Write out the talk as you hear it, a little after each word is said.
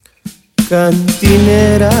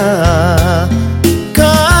Cantinera,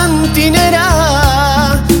 cantinera,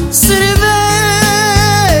 cerveza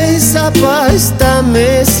pa' esta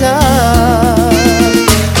mesa.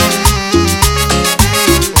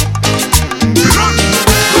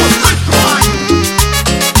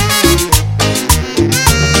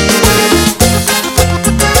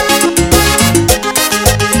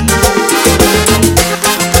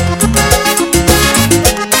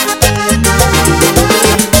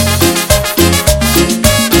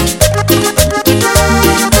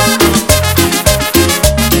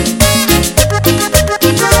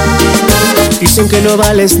 Dicen que no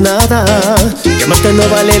vales nada, que amarte no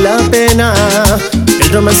vale la pena. El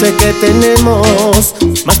romance que tenemos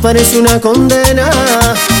más parece una condena.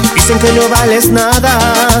 Dicen que no vales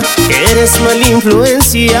nada, que eres mala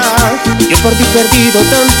influencia. Yo por ti he perdido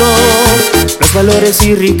tanto, los valores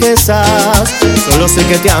y riquezas. Solo sé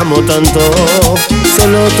que te amo tanto,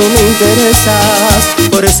 solo tú me interesas.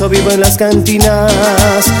 Por eso vivo en las cantinas,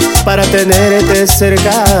 para tenerte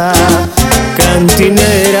cerca.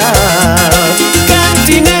 Cantinera,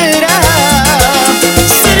 cantinera,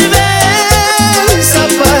 cerveza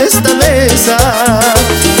pa' esta mesa.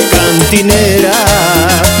 Cantinera,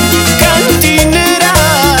 cantinera,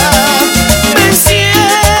 ven,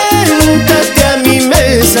 siéntate a mi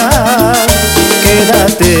mesa.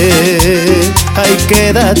 Quédate, ay,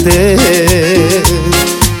 quédate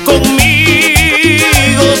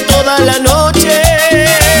conmigo toda la noche.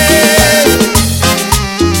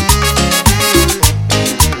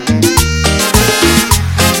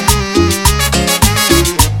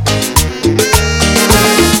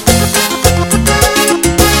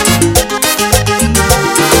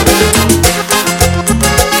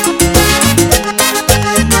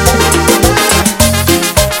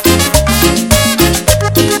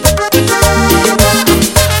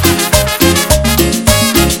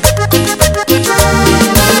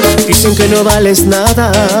 Dicen que no vales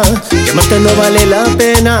nada, que amarte no vale la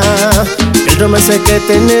pena. El romance que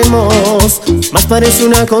tenemos más parece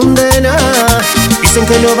una condena. Dicen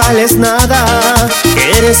que no vales nada,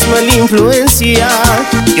 que eres mala influencia.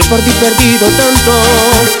 Yo por ti he perdido tanto,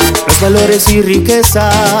 los valores y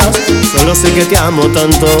riquezas. Solo sé que te amo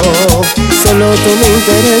tanto, solo tú me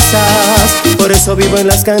interesas. Por eso vivo en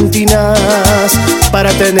las cantinas,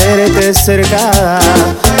 para tenerte cerca.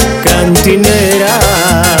 Cantinera,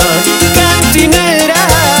 cantinera,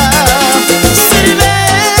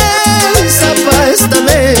 cerveza pa' esta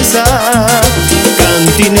mesa.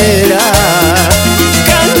 Cantinera,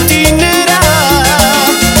 cantinera,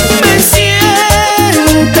 ven,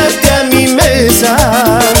 siéntate a mi mesa.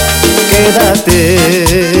 Quédate,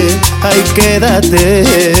 ay, quédate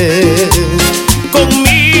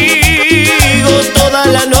conmigo toda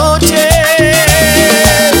la noche.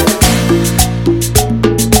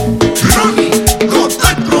 Ronny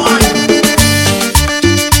Godoy.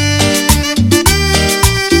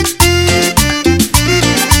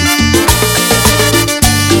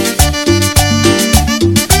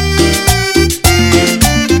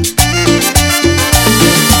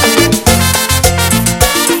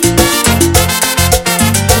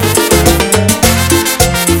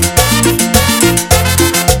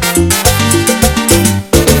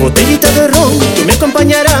 Botellita de ron, tú me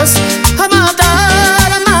acompañarás a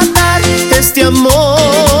matar este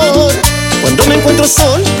amor. Cuando me encuentro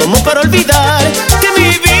sol, como para olvidar que mi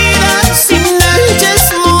vida sin ella es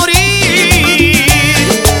morir.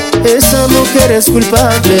 Esa mujer es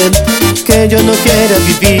culpable, que yo no quiera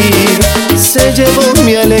vivir. Se llevó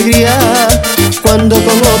mi alegría cuando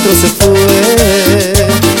con otro se fue.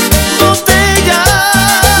 Botella,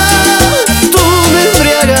 tú me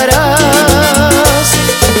embriagarás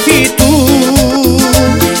y tú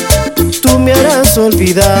me harás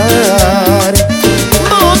olvidar.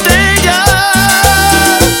 Botella,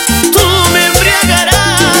 tú me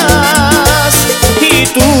embriagarás y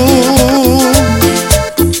tú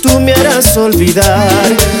me harás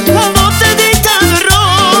olvidar. Botellita de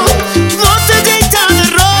ron, botellita de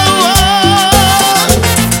ron.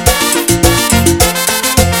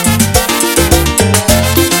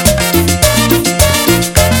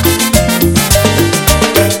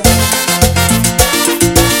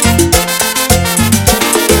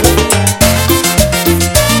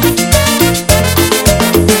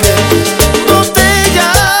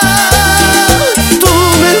 Botella, tú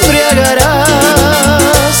me embriagarás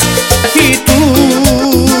y tú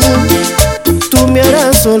me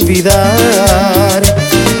harás olvidar.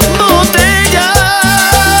 Botella,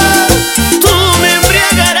 tú me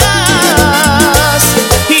embriagarás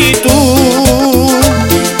y tú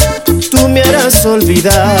me harás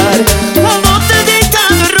olvidar.